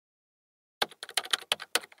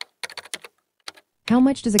How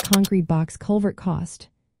much does a concrete box culvert cost?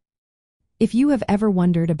 If you have ever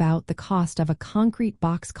wondered about the cost of a concrete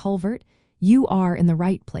box culvert, you are in the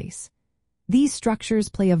right place. These structures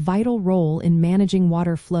play a vital role in managing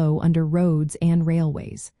water flow under roads and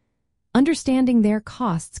railways. Understanding their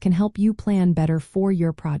costs can help you plan better for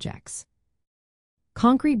your projects.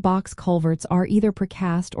 Concrete box culverts are either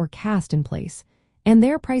precast or cast in place, and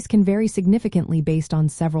their price can vary significantly based on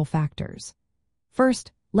several factors.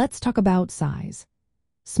 First, let's talk about size.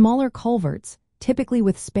 Smaller culverts, typically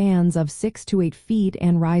with spans of 6 to 8 feet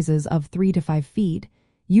and rises of 3 to 5 feet,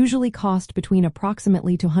 usually cost between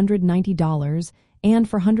approximately $290 and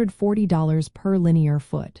 $440 per linear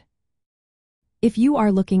foot. If you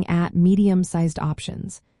are looking at medium-sized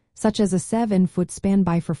options, such as a 7-foot span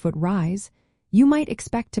by 4-foot rise, you might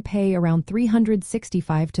expect to pay around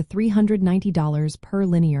 $365 to $390 per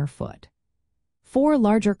linear foot. For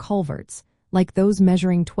larger culverts, like those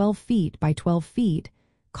measuring 12 feet by 12 feet,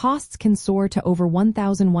 costs can soar to over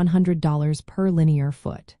 $1,100 per linear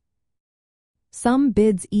foot. Some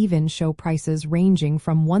bids even show prices ranging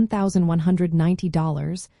from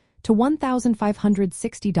 $1,190 to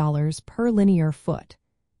 $1,560 per linear foot,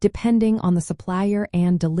 depending on the supplier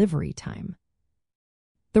and delivery time.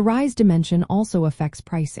 The rise dimension also affects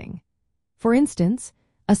pricing. For instance,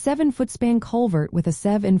 a 7-foot span culvert with a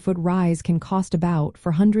 7-foot rise can cost about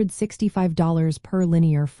 $465 per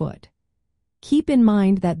linear foot. Keep in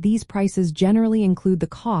mind that these prices generally include the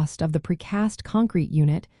cost of the precast concrete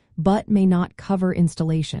unit, but may not cover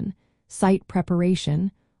installation, site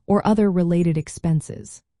preparation, or other related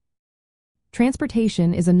expenses.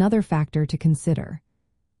 Transportation is another factor to consider.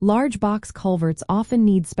 Large box culverts often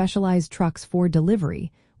need specialized trucks for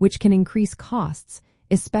delivery, which can increase costs,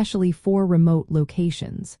 especially for remote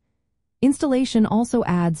locations. Installation also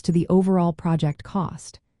adds to the overall project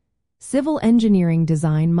cost. Civil engineering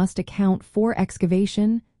design must account for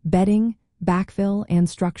excavation, bedding, backfill, and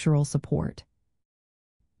structural support.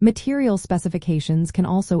 Material specifications can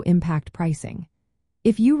also impact pricing.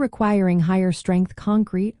 If you requiring higher strength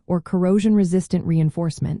concrete or corrosion-resistant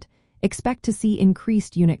reinforcement, expect to see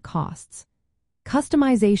increased unit costs.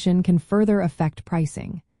 Customization can further affect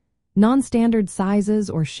pricing. Non-standard sizes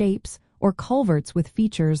or shapes, or culverts with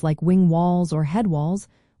features like wing walls or head walls,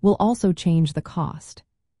 will also change the cost.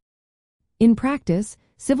 In practice,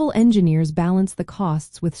 civil engineers balance the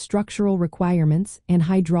costs with structural requirements and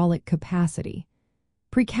hydraulic capacity.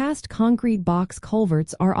 Precast concrete box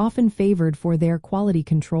culverts are often favored for their quality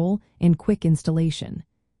control and quick installation.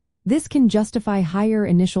 This can justify higher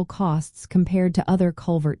initial costs compared to other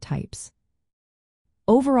culvert types.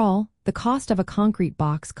 Overall, the cost of a concrete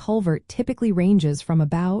box culvert typically ranges from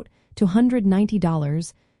about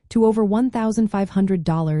 $290 to over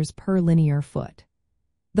 $1,500 per linear foot.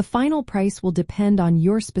 The final price will depend on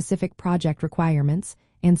your specific project requirements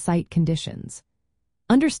and site conditions.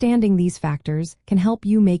 Understanding these factors can help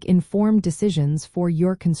you make informed decisions for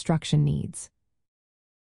your construction needs.